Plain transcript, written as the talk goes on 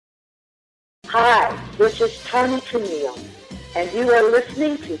Hi, this is Tony Camille, and you are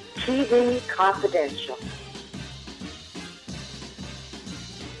listening to TV Confidential.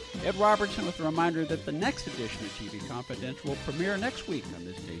 Ed Robertson with a reminder that the next edition of TV Confidential will premiere next week on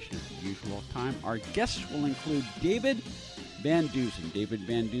this station at the usual time. Our guests will include David Van Dusen. David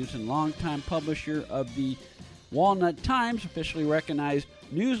Van Dusen, longtime publisher of the Walnut Times, officially recognized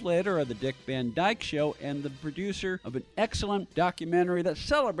newsletter of the Dick Van Dyke Show, and the producer of an excellent documentary that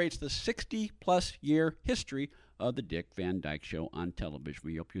celebrates the 60-plus year history of the Dick Van Dyke Show on television.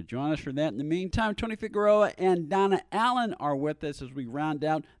 We hope you'll join us for that. In the meantime, Tony Figueroa and Donna Allen are with us as we round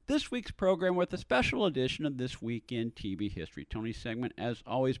out this week's program with a special edition of This Week in TV History. Tony's segment, as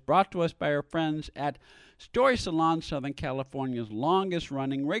always, brought to us by our friends at Story Salon, Southern California's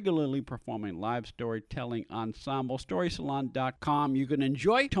longest-running, regularly performing live storytelling ensemble, StorySalon.com. You can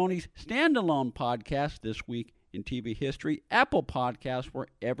enjoy Tony's standalone podcast, This Week in TV History, Apple Podcasts,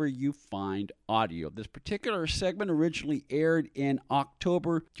 wherever you find audio. This particular segment originally aired in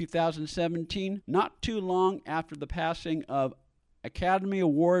October 2017, not too long after the passing of Academy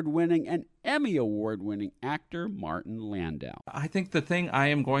Award-winning and Emmy Award-winning actor Martin Landau. I think the thing I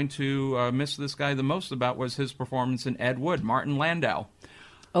am going to miss this guy the most about was his performance in Ed Wood, Martin Landau.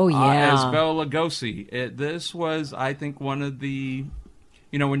 Oh, yeah. As Bela Lugosi. This was, I think, one of the,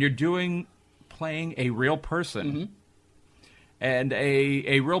 when you're playing a real person, and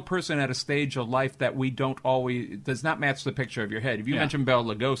a real person at a stage of life that we don't always, does not match the picture of your head. If you mention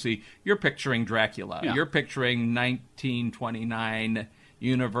Bela Lugosi, you're picturing Dracula. Yeah. You're picturing 1929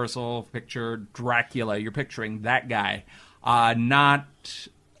 Universal picture Dracula. You're picturing that guy. Not,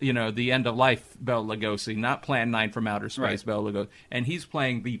 the end of life Bela Lugosi, not Plan 9 from Outer Space Bela Lugosi. And he's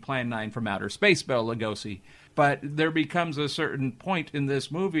playing the Plan 9 from Outer Space Bela Lugosi. But there becomes a certain point in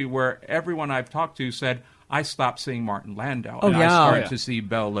this movie where everyone I've talked to said, I stopped seeing Martin Landau, and I started to see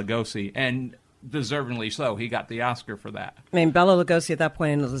Bela Lugosi, and deservingly so. He got the Oscar for that. I mean, Bela Lugosi at that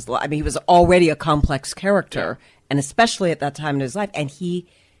point in his life, he was already a complex character, and especially at that time in his life, and he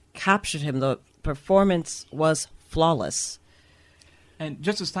captured him. The performance was flawless. And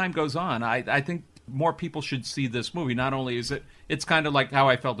just as time goes on, I think more people should see this movie. Not only is it's kind of like how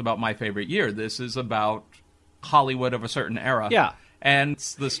I felt about My Favorite Year. This is about Hollywood of a certain era. Yeah. And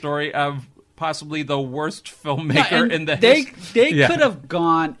it's the story of possibly the worst filmmaker in the history. They could have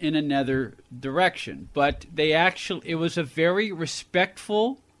gone in another direction, but it was a very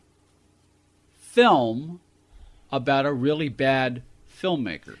respectful film about a really bad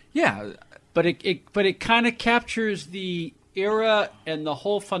filmmaker. Yeah. But it kind of captures the era and the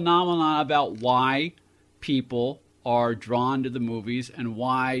whole phenomenon about why people are drawn to the movies and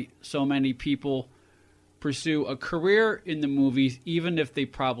why so many people pursue a career in the movies even if they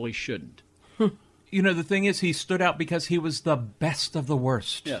probably shouldn't. The thing is, he stood out because he was the best of the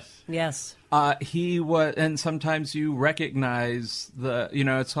worst. Yes. He was, and sometimes you recognize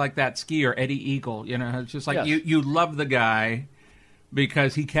it's like that skier, Eddie Eagle. It's just like you love the guy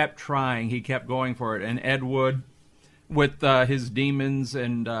because he kept trying, he kept going for it. And Ed Wood, with his demons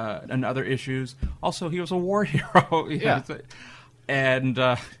and other issues, also he was a war hero.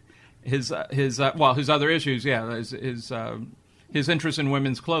 And his other issues, his interest in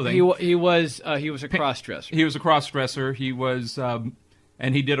women's clothing. He was a cross-dresser. He was a cross-dresser. He was,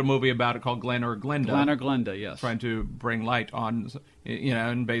 and he did a movie about it called Glen or Glenda. Glen or Glenda, yes. Trying to bring light on,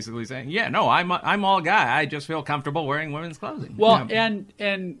 and basically saying, I'm all guy. I just feel comfortable wearing women's clothing. Well,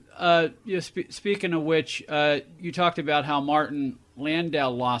 speaking of which, you talked about how Martin Landau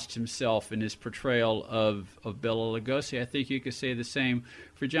lost himself in his portrayal of Bela Lugosi. I think you could say the same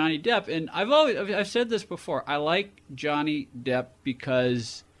for Johnny Depp. And I've said this before. I like Johnny Depp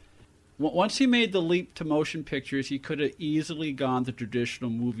because once he made the leap to motion pictures, he could have easily gone the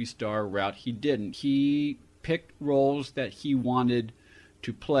traditional movie star route. He didn't. He picked roles that he wanted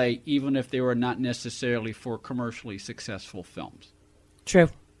to play, even if they were not necessarily for commercially successful films. True.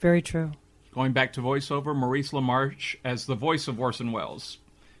 Very true. Going back to voiceover, Maurice LaMarche as the voice of Orson Welles.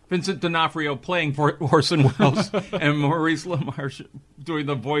 Vincent D'Onofrio playing for Orson Welles and Maurice LaMarche doing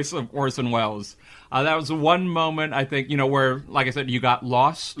the voice of Orson Welles. That was one moment, I think, where, like I said, you got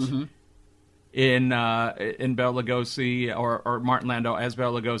lost in Bela Lugosi or Martin Landau as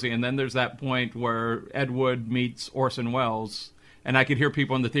Bela Lugosi. And then there's that point where Ed Wood meets Orson Welles. And I could hear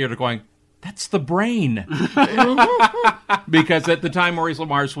people in the theater going, that's the brain. Because at the time, Maurice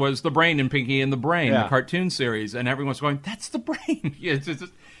LaMarche was the brain in Pinky and the Brain, the cartoon series. And everyone's going, that's the brain. It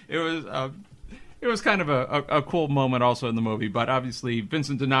was kind of a cool moment also in the movie. But obviously,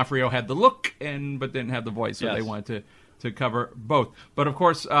 Vincent D'Onofrio had the look, but didn't have the voice. So they wanted to cover both. But of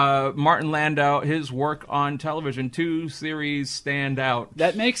course, Martin Landau, his work on television, 2 series stand out.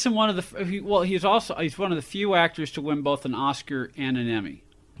 That makes him one of the he's one of the few actors to win both an Oscar and an Emmy.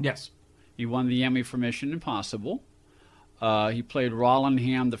 Yes. He won the Emmy for Mission Impossible. He played Roland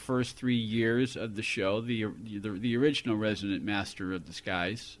Ham the first 3 years of the show, the original Resident Master of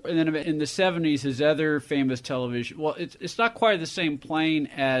Disguise. And then in the 70s, his other famous television... Well, it's not quite the same plane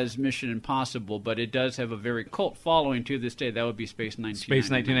as Mission Impossible, but it does have a very cult following to this day. That would be Space 1999.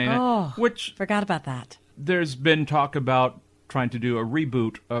 Space 1999. Oh, which forgot about that. there's been talk about trying to do a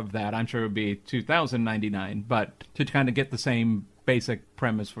reboot of that. I'm sure it would be 2099, but to kind of get the same basic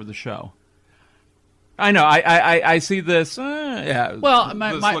premise for the show. I know. I see this. Yeah. Well, this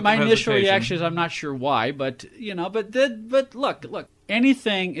my look of initial hesitation. reaction is I'm not sure why, but but look,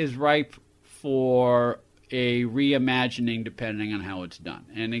 anything is ripe for a reimagining depending on how it's done.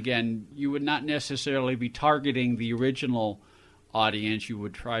 And again, you would not necessarily be targeting the original audience. You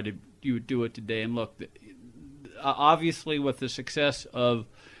would do it today. And look, obviously, with the success of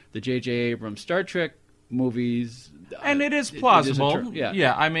the J.J. Abrams Star Trek movies. And it is plausible. It is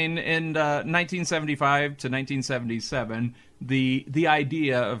yeah. I mean, in 1975 to 1977, the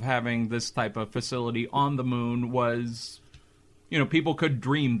idea of having this type of facility on the moon was, people could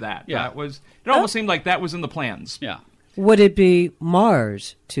dream that. Yeah. It almost seemed like that was in the plans. Yeah. Would it be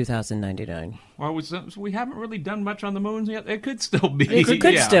Mars 2099? Well, we haven't really done much on the moon yet. It could still be. It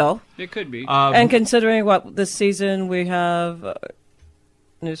could yeah. still. It could be. And considering what this season we have...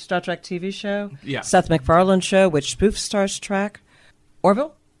 new Star Trek TV show, Yeah. Seth MacFarlane show, which spoofs Star Trek,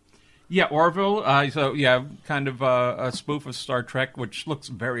 Orville. Yeah, Orville. Kind of a spoof of Star Trek, which looks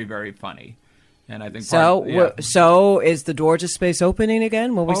very, very funny. And I think So is the door to space opening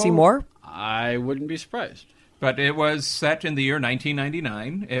again? Will we see more? I wouldn't be surprised. But it was set in the year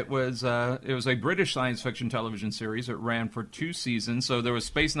 1999. It was a British science fiction television series. It ran for 2 seasons. So there was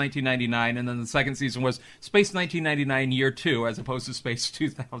Space 1999, and then the second season was Space 1999 Year 2, as opposed to Space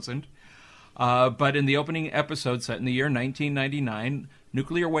 2000. But in the opening episode, set in the year 1999,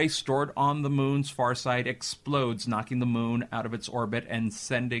 nuclear waste stored on the moon's far side explodes, knocking the moon out of its orbit and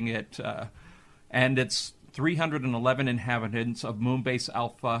sending it, and its 311 inhabitants of Moonbase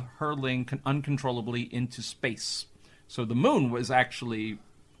Alpha hurling uncontrollably into space. So the moon was actually...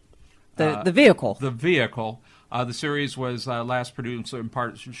 The vehicle. The vehicle. The series was last produced in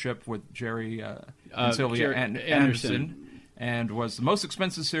partnership with Jerry and Sylvia Anderson, and was the most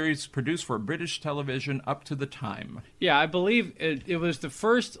expensive series produced for British television up to the time. Yeah, I believe it was the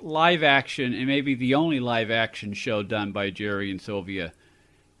first live-action and maybe the only live-action show done by Jerry and Sylvia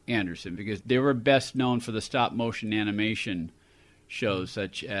Anderson, because they were best known for the stop-motion animation shows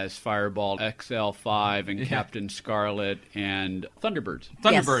such as Fireball XL5 and Captain Scarlet and Thunderbirds.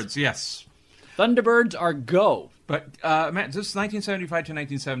 Thunderbirds, yes. Thunderbirds are go. But, this is 1975 to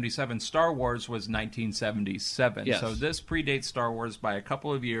 1977. Star Wars was 1977. Yes. So this predates Star Wars by a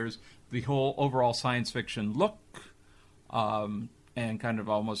couple of years. The whole overall science fiction look, and kind of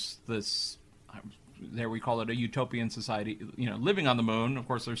almost this... there we call it a utopian society, living on the moon. Of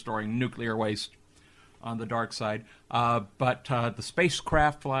course, they're storing nuclear waste on the dark side. But the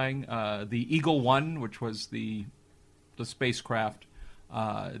spacecraft flying, the Eagle 1, which was the spacecraft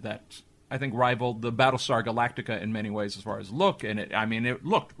that I think rivaled the Battlestar Galactica in many ways as far as look. And it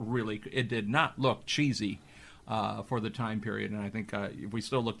looked really, it did not look cheesy for the time period. And I think if we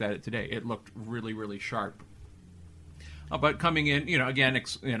still looked at it today, it looked really, really sharp. But coming in,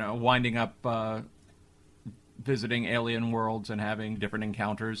 winding up... visiting alien worlds and having different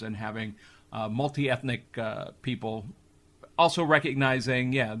encounters and having multi-ethnic people, also recognizing,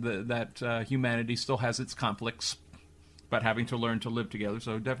 that humanity still has its conflicts, but having to learn to live together.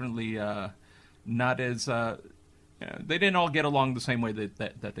 So definitely not as... they didn't all get along the same way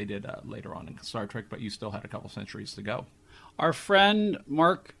that they did later on in Star Trek, but you still had a couple centuries to go. Our friend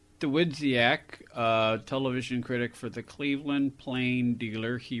Mark Dawidziak, television critic for the Cleveland Plain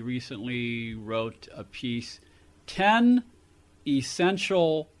Dealer, he recently wrote a piece, 10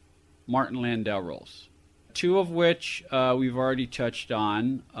 Essential Martin Landau Roles, 2 of which we've already touched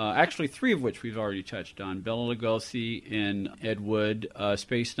on. Actually, 3 of which we've already touched on. Bela Lugosi in Ed Wood,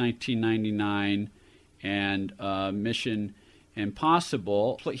 Space 1999, and Mission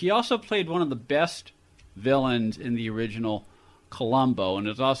Impossible. He also played one of the best villains in the original Columbo, and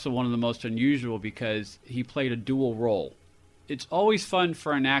it's also one of the most unusual because he played a dual role. It's always fun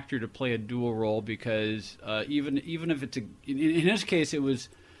for an actor to play a dual role because even if it's in his case it was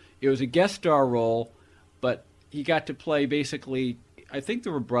a guest star role, but he got to play basically, I think they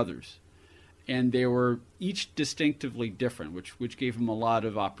were brothers, and they were each distinctively different, which gave him a lot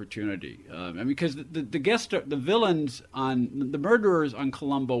of opportunity. Because the villains the murderers on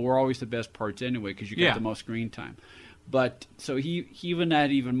Columbo were always the best parts anyway, because you get the most screen time. But so he even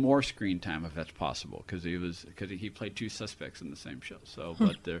had even more screen time, if that's possible, because he played two suspects in the same show. So,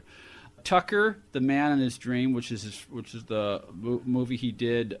 but Tucker, The Man in His Dream, which is the movie he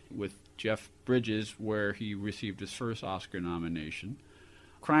did with Jeff Bridges, where he received his first Oscar nomination.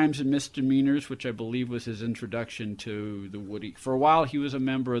 Crimes and Misdemeanors, which I believe was his introduction to the Woody. For a while, he was a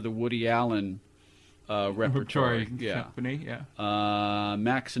member of the Woody Allen repertory. Company,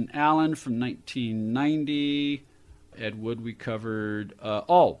 Max and Allen from 1990. Ed Wood we covered.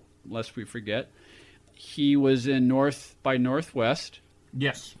 Lest we forget, he was in North by Northwest.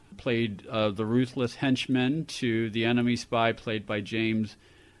 Yes. Played the ruthless henchman to the enemy spy, played by James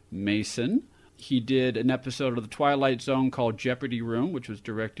Mason. He did an episode of The Twilight Zone called Jeopardy Room, which was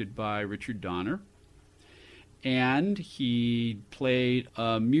directed by Richard Donner. And he played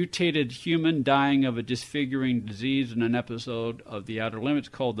a mutated human dying of a disfiguring disease in an episode of The Outer Limits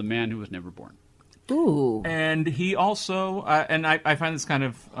called The Man Who Was Never Born. Ooh. And he also, and I find this kind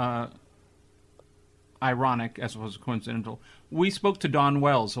of ironic as opposed to coincidental, we spoke to Don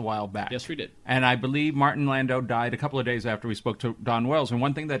Wells a while back. Yes, we did. And I believe Martin Landau died a couple of days after we spoke to Don Wells. And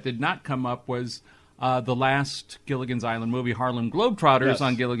one thing that did not come up was the last Gilligan's Island movie, Harlem Globetrotters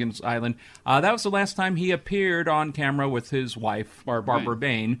on Gilligan's Island. That was the last time he appeared on camera with his wife, Barbara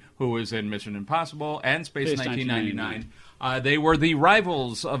Bain, who was in Mission Impossible and Space 1999. They were the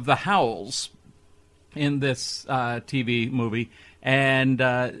rivals of the Howells in this TV movie. And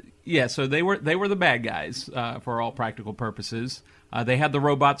so they were the bad guys for all practical purposes. They had the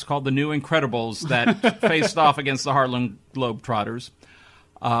robots called the New Incredibles that faced off against the Harlem Globetrotters.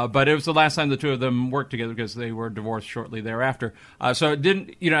 But it was the last time the two of them worked together because they were divorced shortly thereafter. So it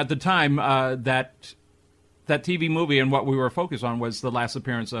didn't, at the time, that TV movie and what we were focused on was the last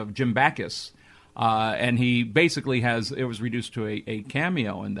appearance of Jim Backus. And he basically it was reduced to a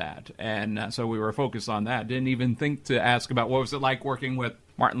cameo in that. And so we were focused on that. Didn't even think to ask about what was it like working with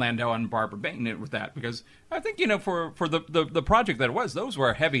Martin Landau and Barbara Bain with that, because I think, for the project that it was, those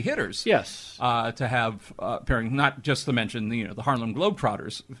were heavy hitters. Yes. To have appearing, not just to mention, the Harlem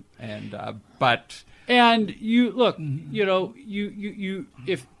Globetrotters. And, but. And you, look,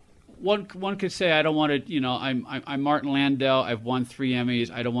 if one could say, I don't want to, I'm Martin Landau, I've won 3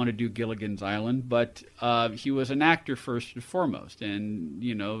 Emmys, I don't want to do Gilligan's Island, but he was an actor first and foremost, and,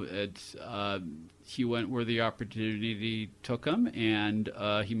 he went where the opportunity took him, and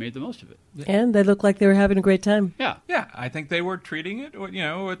he made the most of it. And they looked like they were having a great time. Yeah. Yeah, I think they were treating it,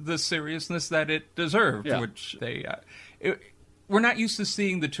 with the seriousness that it deserved, which they... we're not used to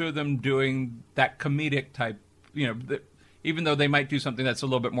seeing the two of them doing that comedic type, even though they might do something that's a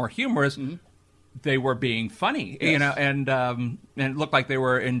little bit more humorous, they were being funny, and it looked like they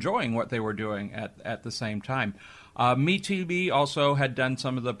were enjoying what they were doing at the same time. MeTV also had done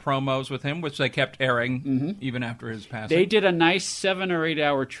some of the promos with him, which they kept airing even after his passing. They did a nice 7 or 8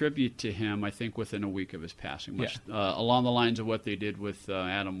 hour tribute to him, I think, within a week of his passing, much along the lines of what they did with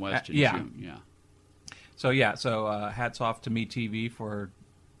Adam West in June. Yeah. So hats off to MeTV for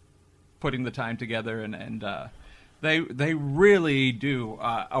putting the time together, and they really do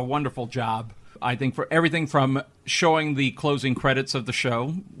a wonderful job. I think for everything from showing the closing credits of the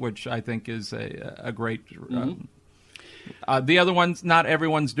show, which I think is a great. The other ones, not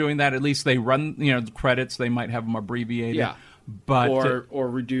everyone's doing that. At least they run, the credits. They might have them abbreviated, but or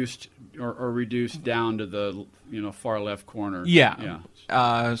reduced down to the far left corner.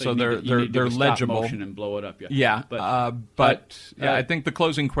 So they're legible. Motion and blow it up. But I think the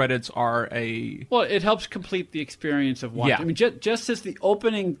closing credits are it helps complete the experience of watching. I mean, just as the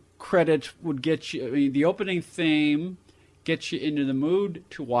opening credits would get you, the opening theme gets you into the mood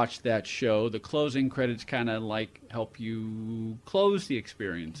to watch that show. The closing credits kind of help you close the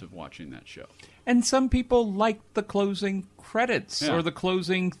experience of watching that show. And some people like the closing credits or the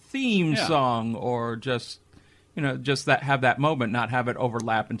closing theme song, or just that, have that moment, not have it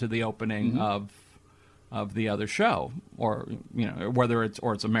overlap into the opening of the other show, or whether it's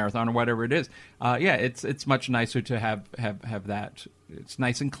a marathon or whatever it is. It's much nicer to have that. It's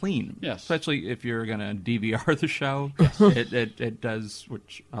nice and clean, especially if you're going to DVR the show. It does,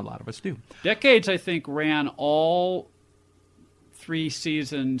 which a lot of us do. Decades, I think, ran all 3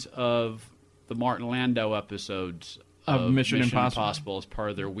 seasons of the Martin Landau episodes of Mission Impossible as part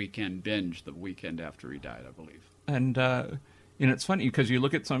of their weekend binge the weekend after he died, I believe. And it's funny because you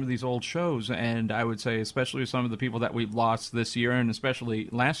look at some of these old shows, and I would say, especially some of the people that we've lost this year, and especially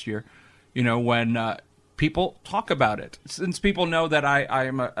last year, when people talk about it. Since people know that I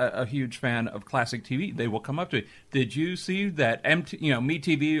am a huge fan of classic TV, they will come up to me. Did you see that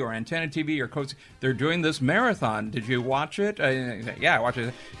MeTV or Antenna TV or Coast? They're doing this marathon. Did you watch it? Yeah, I watched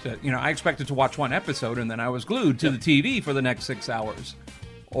it. So, I expected to watch one episode, and then I was glued to the TV for the next 6 hours.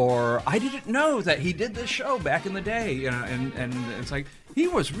 Or I didn't know that he did this show back in the day, and it's like he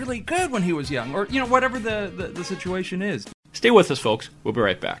was really good when he was young, or whatever the situation is. Stay with us, folks. We'll be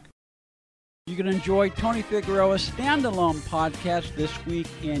right back. You can enjoy Tony Figueroa's standalone podcast This Week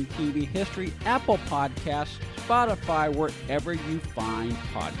in TV History, Apple Podcasts, Spotify, wherever you find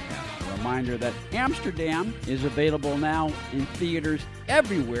podcasts. A reminder that Amsterdam is available now in theaters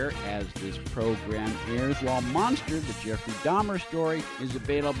everywhere as this program airs, while Monster, the Jeffrey Dahmer story, is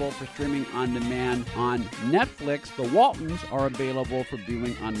available for streaming on demand on Netflix. The Waltons are available for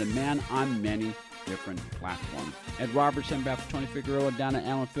viewing on demand on many different platforms. Ed Robertson, back with Tony Figueroa, down at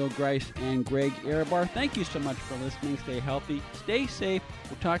Alan Phil Grice, and Greg Erebar. Thank you so much for listening. Stay healthy, stay safe.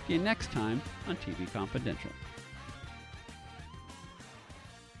 We'll talk to you next time on TV Confidential.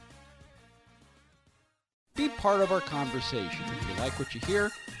 Be part of our conversation. If you like what you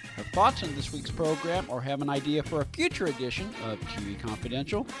hear, have thoughts on this week's program, or have an idea for a future edition of TV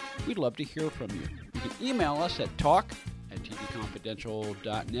Confidential, we'd love to hear from you. You can email us at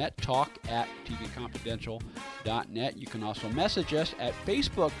talk@tvconfidential.net, talk@tvconfidential.net. You can also message us at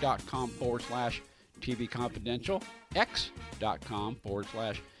facebook.com/TV Confidential,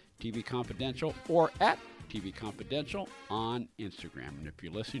 x.com/TV Confidential, or at TV Confidential on Instagram. And if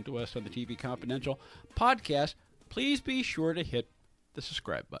you're listening to us on the TV Confidential podcast, please be sure to hit the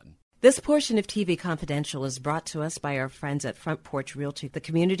subscribe button. This portion of TV Confidential is brought to us by our friends at Front Porch Realty, the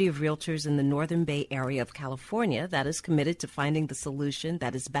community of realtors in the Northern Bay area of California that is committed to finding the solution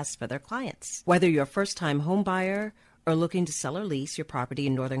that is best for their clients. Whether you're a first-time home buyer or looking to sell or lease your property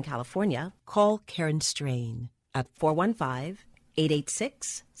in Northern California, call Karen Strain at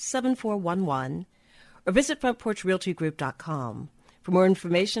 415-886-7411 or visit frontporchrealtygroup.com for more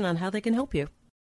information on how they can help you.